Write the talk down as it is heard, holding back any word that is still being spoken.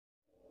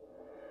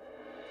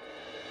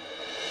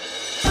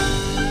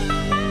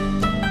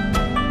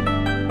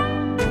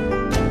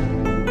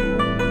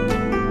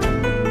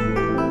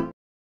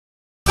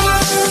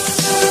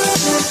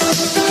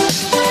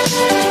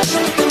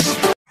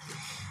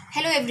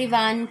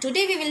everyone.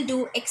 Today we will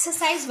do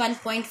exercise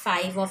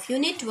 1.5 of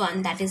unit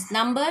 1, that is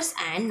numbers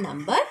and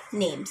number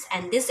names.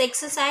 And this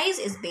exercise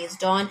is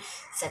based on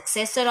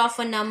successor of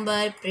a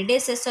number,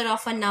 predecessor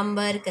of a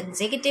number,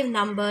 consecutive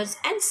numbers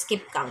and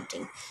skip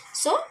counting.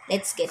 So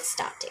let's get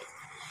started.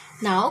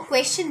 Now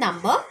question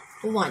number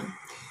 1.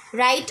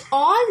 Write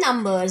all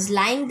numbers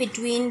lying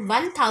between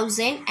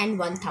 1000 and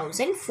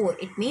 1004.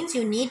 It means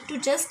you need to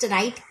just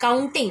write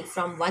counting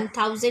from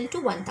 1000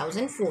 to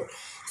 1004.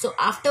 So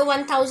after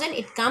 1000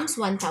 it comes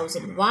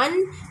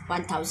 1001,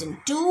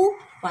 1002,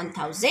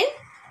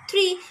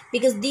 1003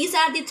 because these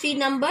are the three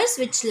numbers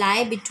which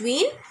lie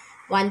between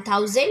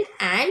 1000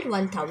 and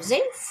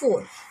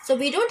 1004. So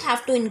we don't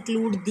have to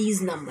include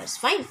these numbers.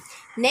 Fine.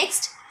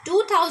 Next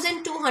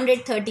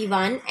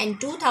 2231 and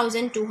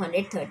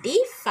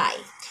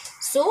 2235.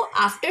 So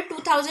after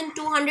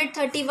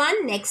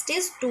 2231 next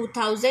is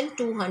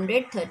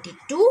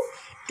 2232,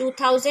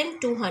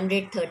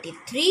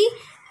 2233,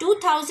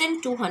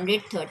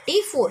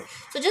 2234.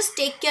 So just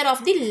take care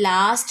of the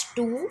last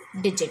two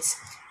digits.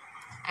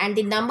 And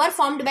the number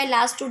formed by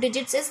last two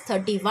digits is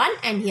 31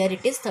 and here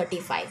it is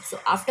 35. So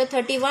after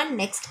 31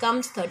 next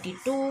comes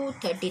 32,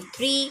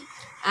 33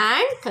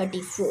 and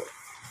 34.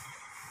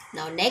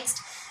 Now next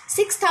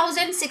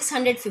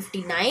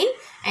 6659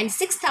 and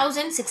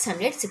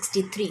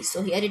 6663.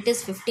 So here it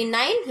is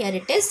 59, here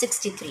it is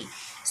 63.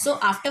 So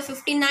after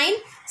 59,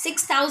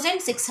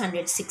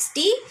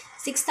 6660,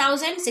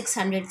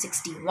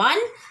 6661,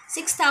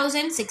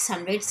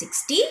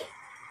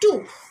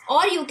 6662.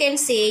 Or you can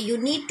say you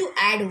need to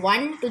add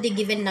 1 to the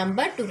given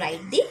number to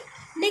write the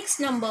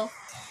next number.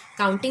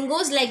 Counting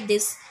goes like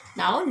this.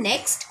 Now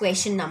next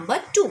question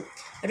number 2.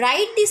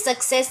 Write the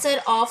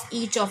successor of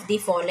each of the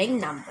following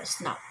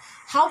numbers. Now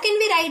how can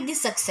we write the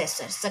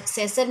successor?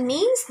 Successor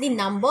means the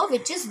number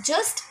which is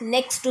just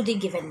next to the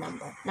given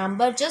number.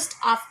 Number just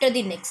after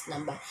the next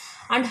number.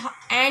 And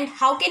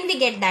how can we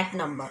get that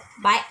number?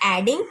 By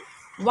adding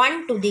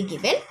 1 to the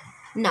given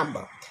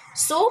number.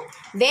 So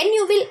when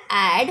you will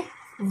add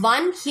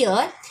 1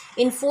 here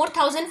in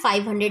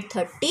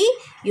 4530,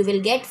 you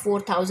will get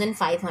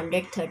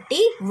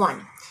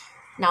 4531.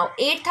 Now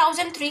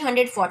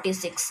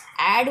 8346.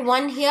 Add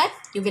 1 here,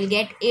 you will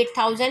get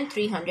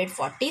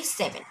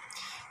 8347.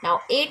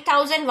 Now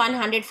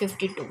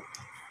 8152.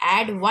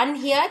 Add 1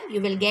 here, you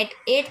will get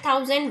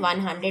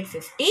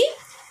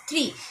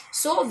 8153.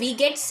 So we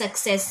get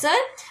successor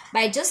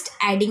by just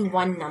adding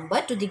one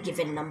number to the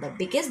given number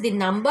because the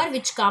number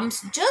which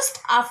comes just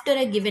after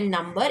a given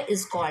number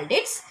is called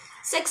its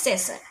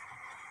successor.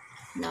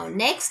 Now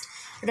next,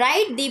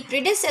 write the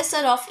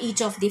predecessor of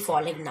each of the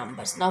following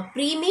numbers. Now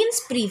pre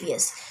means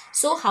previous.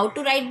 So how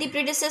to write the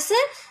predecessor?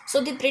 So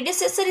the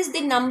predecessor is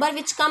the number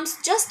which comes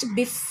just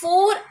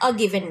before a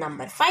given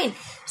number. Fine.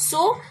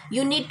 So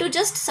you need to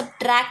just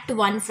subtract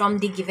 1 from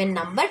the given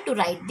number to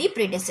write the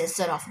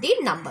predecessor of the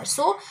number.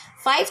 So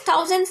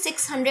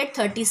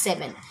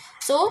 5637.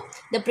 So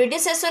the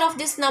predecessor of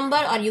this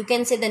number, or you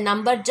can say the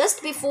number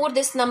just before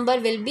this number,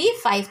 will be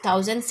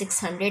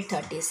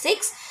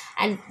 5636.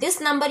 And this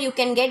number you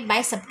can get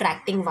by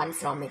subtracting 1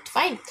 from it.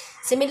 Fine.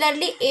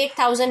 Similarly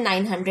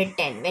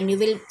 8910. When you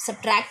will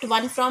subtract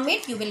 1 from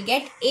it, you will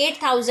get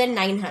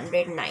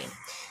 8909.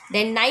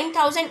 Then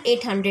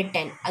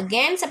 9810.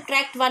 Again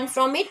subtract 1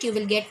 from it, you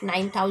will get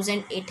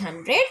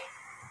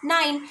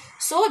 9809.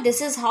 So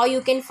this is how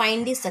you can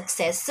find the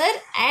successor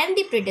and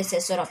the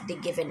predecessor of the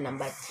given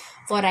number.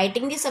 For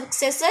writing the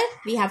successor,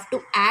 we have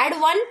to add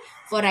 1.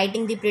 For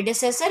writing the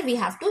predecessor, we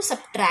have to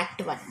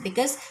subtract 1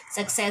 because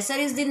successor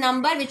is the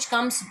number which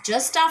comes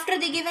just after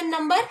the given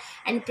number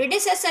and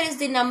predecessor is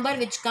the number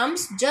which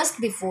comes just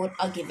before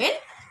a given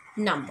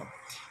number.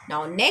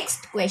 Now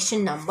next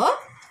question number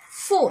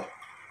 4.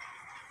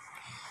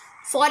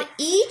 For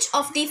each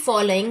of the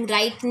following,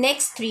 write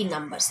next three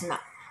numbers. Now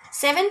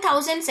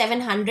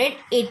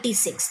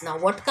 7786. Now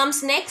what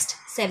comes next?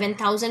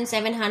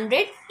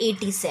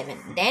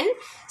 7787. Then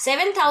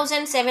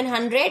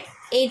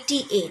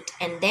 7788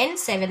 and then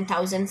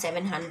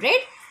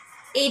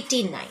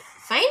 7789.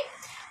 Fine.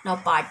 Now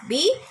part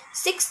B,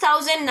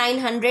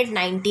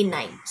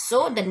 6999.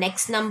 So the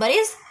next number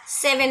is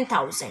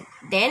 7000.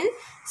 Then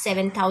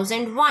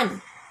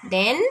 7001.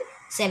 Then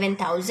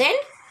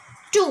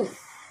 7002.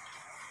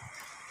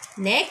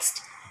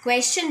 Next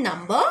question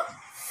number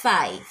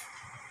 5.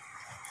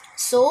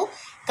 So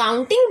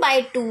counting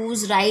by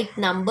 2's, write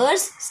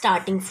numbers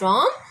starting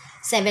from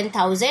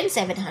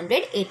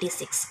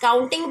 7786.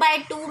 Counting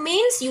by 2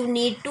 means you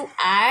need to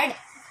add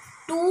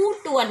 2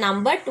 to a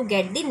number to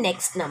get the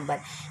next number.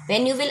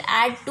 When you will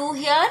add 2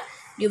 here,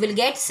 you will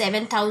get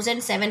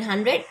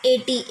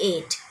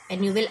 7788.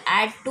 When you will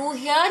add 2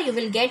 here, you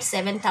will get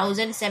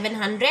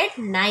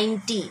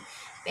 7790.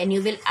 When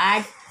you will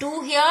add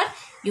 2 here,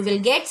 you will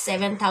get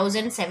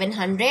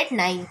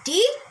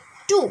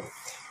 7792.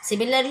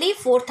 Similarly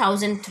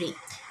 4003.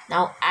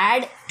 Now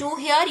add 2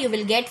 here, you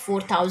will get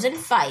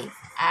 4005.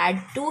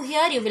 Add 2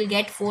 here, you will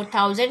get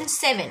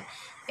 4007.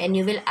 When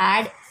you will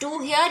add 2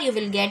 here, you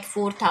will get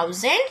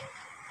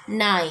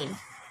 4009.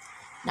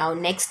 Now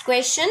next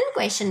question,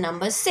 question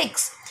number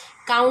 6.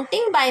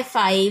 Counting by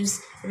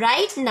fives,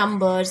 write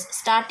numbers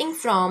starting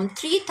from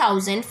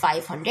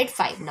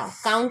 3505. Now,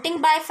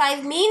 counting by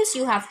 5 means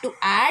you have to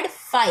add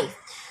 5.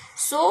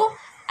 So,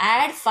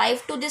 add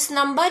 5 to this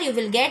number, you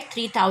will get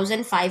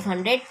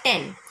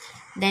 3510.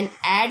 Then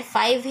add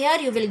 5 here,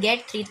 you will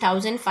get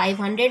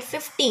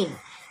 3515.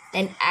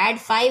 Then add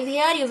 5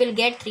 here, you will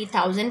get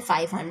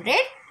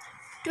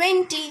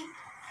 3520.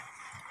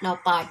 Now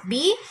part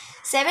B,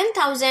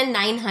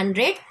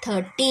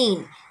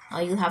 7913. Now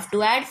you have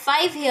to add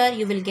 5 here,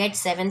 you will get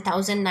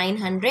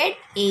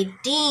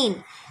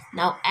 7918.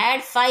 Now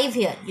add 5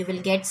 here, you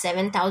will get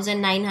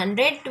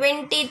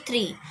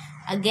 7923.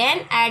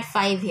 Again add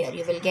 5 here,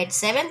 you will get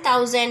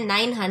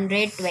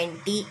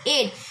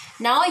 7928.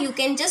 Now you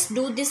can just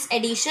do this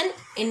addition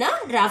in a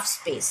rough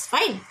space.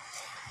 Fine.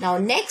 Now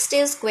next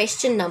is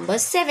question number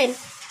 7.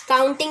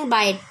 Counting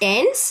by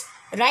tens,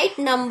 write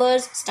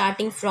numbers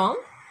starting from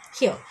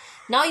here.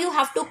 Now you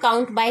have to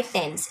count by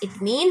tens.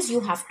 It means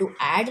you have to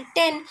add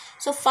 10.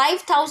 So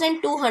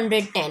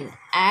 5210.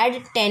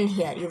 Add 10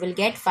 here. You will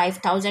get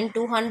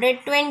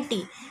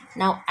 5220.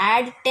 Now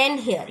add 10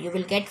 here. You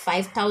will get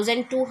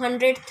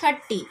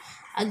 5230.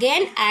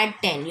 Again add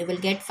 10. You will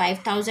get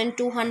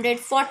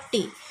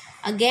 5240.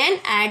 Again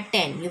add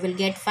 10. You will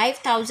get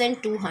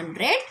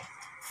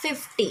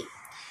 5250.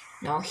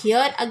 Now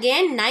here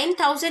again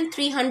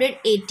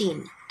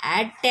 9318.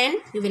 Add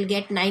 10, you will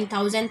get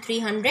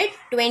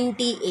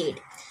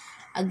 9328.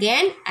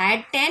 Again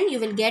add 10, you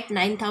will get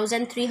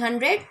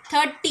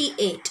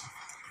 9338.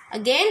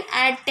 Again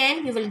add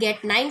 10, you will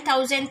get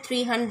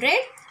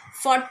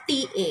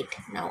 9348.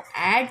 Now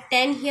add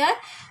 10 here,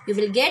 you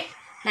will get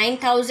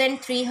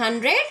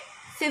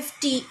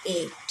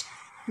 9358.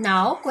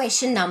 Now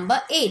question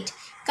number 8.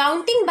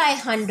 Counting by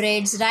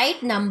hundreds,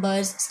 write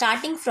numbers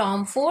starting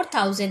from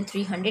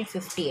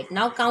 4358.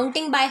 Now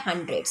counting by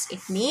hundreds,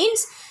 it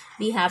means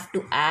we have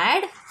to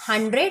add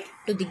 100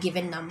 to the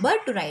given number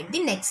to write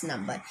the next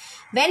number.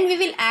 When we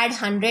will add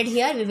 100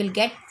 here, we will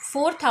get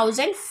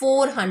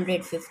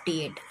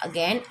 4458.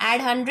 Again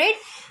add 100,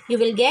 you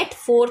will get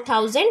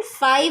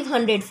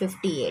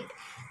 4558.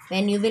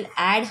 When you will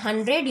add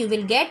 100, you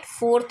will get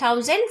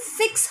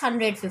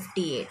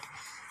 4658.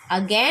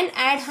 Again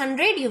add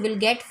 100, you will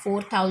get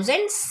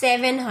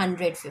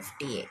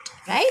 4758.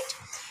 Right?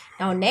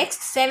 Now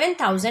next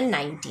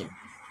 7019.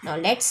 Now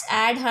let's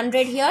add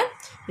 100 here.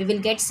 We will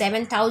get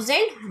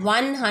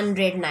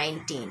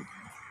 7119.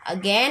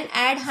 Again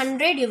add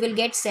 100, you will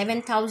get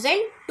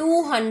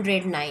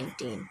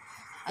 7219.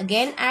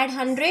 Again add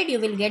 100, you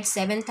will get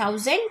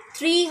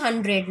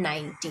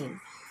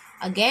 7319.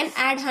 Again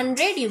add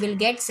 100, you will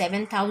get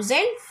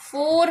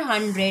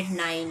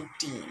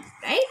 7419.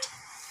 Right?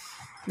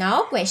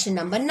 Now question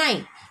number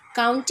 9.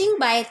 Counting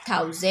by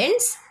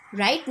thousands,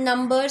 write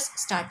numbers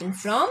starting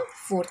from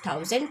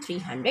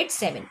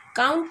 4307.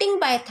 Counting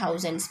by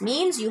thousands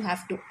means you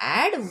have to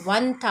add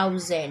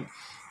 1000.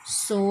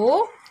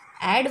 So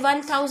add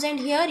 1000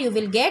 here, you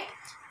will get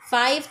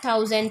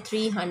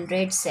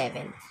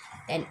 5307.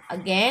 Then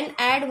again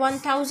add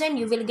 1000,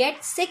 you will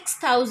get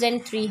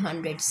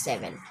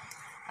 6307.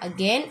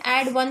 Again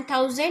add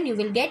 1000, you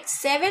will get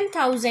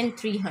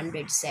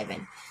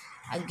 7307.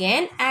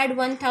 Again add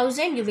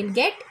 1000, you will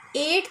get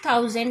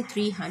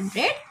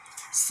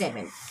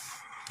 8307.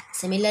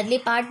 Similarly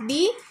part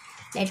B,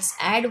 let's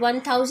add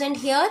 1000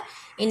 here.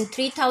 In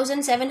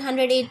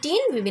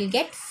 3718, we will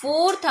get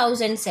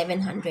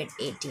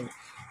 4718.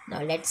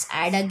 Now let's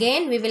add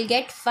again, we will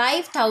get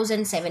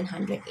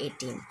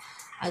 5718.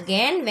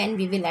 Again when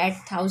we will add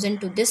 1000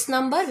 to this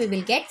number, we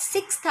will get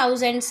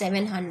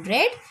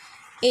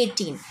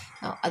 6718.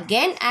 Now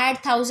again add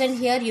 1000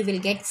 here, you will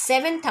get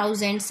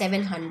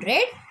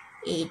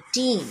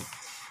 7718.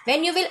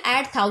 When you will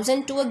add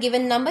 1000 to a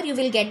given number, you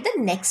will get the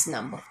next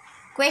number.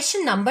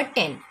 Question number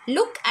 10.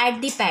 Look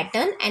at the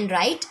pattern and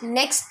write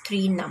next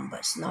 3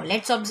 numbers. Now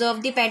let's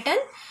observe the pattern.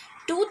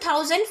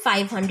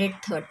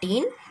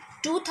 2513,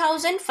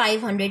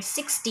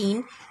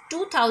 2516,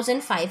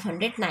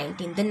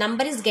 2519. The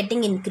number is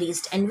getting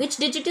increased. And which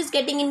digit is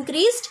getting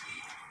increased?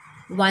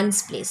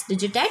 Ones place.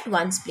 Digit at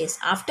ones place.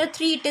 After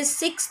 3 it is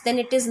 6, then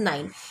it is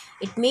 9.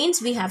 It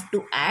means we have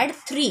to add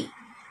 3.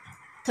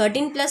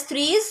 13 plus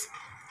 3 is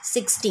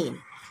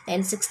 16.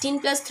 Then 16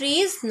 plus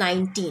 3 is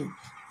 19.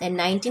 Then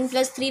 19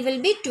 plus 3 will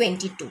be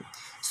 22.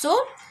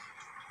 So,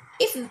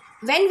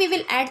 when we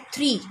will add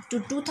 3 to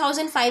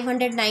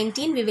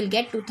 2519, we will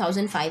get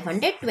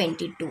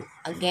 2522.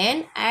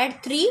 Again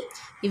add 3,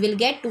 you will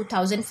get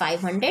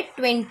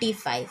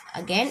 2525.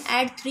 Again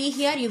add 3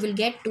 here, you will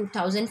get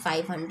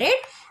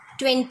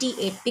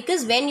 2528.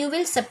 Because when you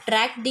will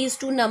subtract these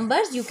two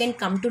numbers, you can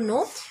come to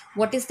know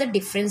what is the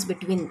difference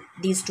between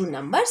these two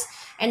numbers.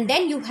 And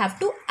then you have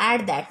to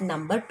add that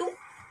number to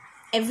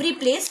every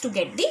place to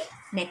get the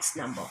next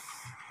number.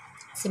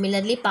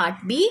 Similarly,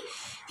 part B,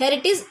 here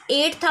it is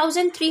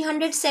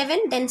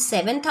 8307, then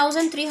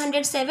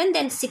 7307,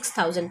 then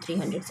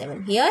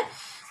 6307. Here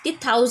the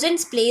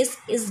thousands place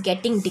is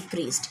getting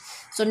decreased.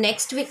 So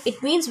next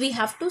it means we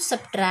have to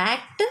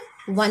subtract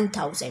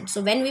 1000.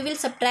 So when we will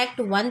subtract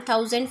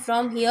 1000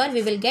 from here,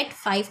 we will get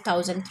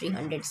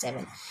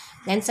 5307.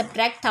 Then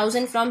subtract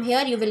 1000 from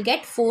here, you will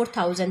get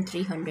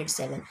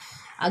 4307.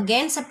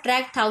 Again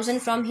subtract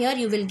 1000 from here,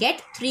 you will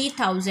get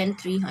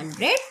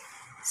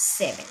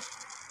 3307.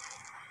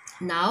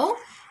 Now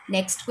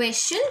next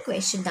question,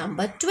 question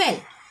number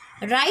 12.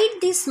 Write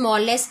the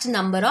smallest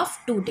number of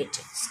 2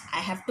 digits.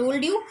 I have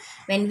told you,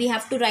 when we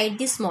have to write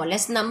the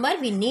smallest number,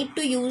 we need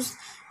to use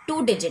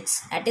 2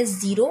 digits, that is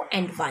 0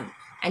 and 1.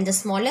 And the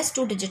smallest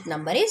 2 digit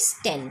number is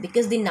 10,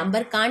 because the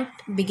number can't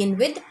begin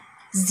with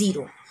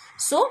 0.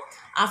 So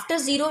after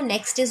 0,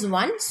 next is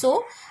 1.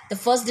 So the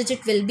first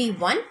digit will be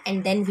 1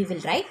 and then we will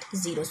write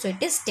 0. So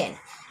it is 10.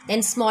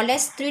 Then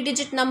smallest 3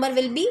 digit number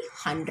will be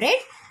 100.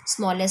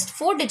 Smallest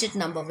 4 digit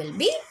number will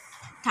be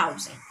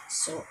 1000.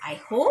 So I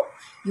hope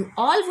you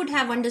all would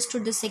have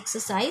understood this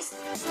exercise.